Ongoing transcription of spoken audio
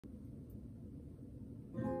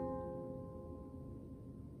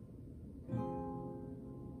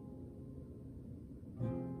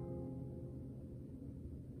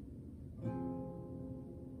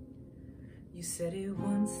You said it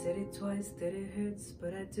once, said it twice, that it hurts,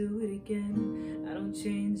 but I do it again. I don't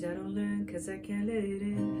change, I don't learn, cause I can't let it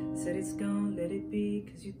in. Said it's gone, let it be,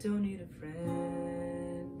 cause you don't need a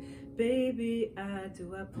friend. Baby, I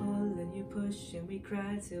do, I pull and you push and we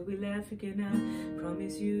cry till we laugh again. I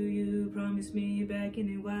promise you, you promise me back in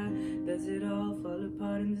it. Why does it all fall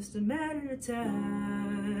apart in just a matter of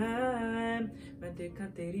time? मैं देखा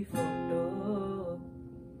तेरी photo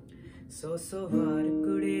सौ बार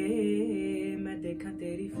कुड़े, मैं देखा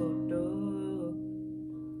तेरी photo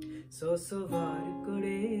सौ बार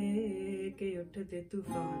कुड़े के उठदे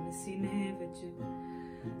तूफान सीने विच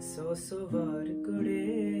सौ बार कुड़े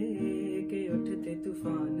के उठदे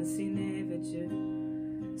तूफान सीने विच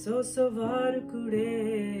सौ बार कुड़े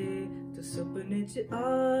तू सुपने च आ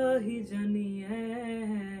ही जानी है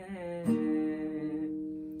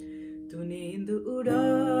तू नींद उड़ा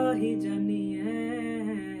ही जानी है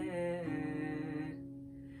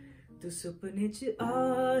तू सुपने च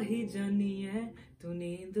आ ही जानी है तू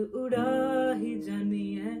नींद उड़ा ही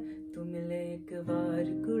जानी है तू मिले एक बार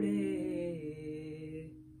कुड़े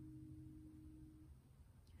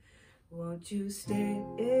Won't you stay,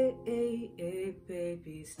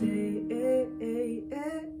 baby, stay,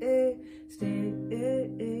 stay,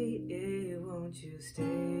 won't you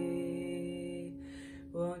stay?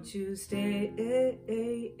 Won't you stay,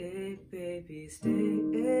 baby, stay,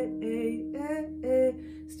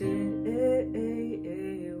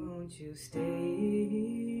 stay, won't you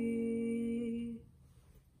stay?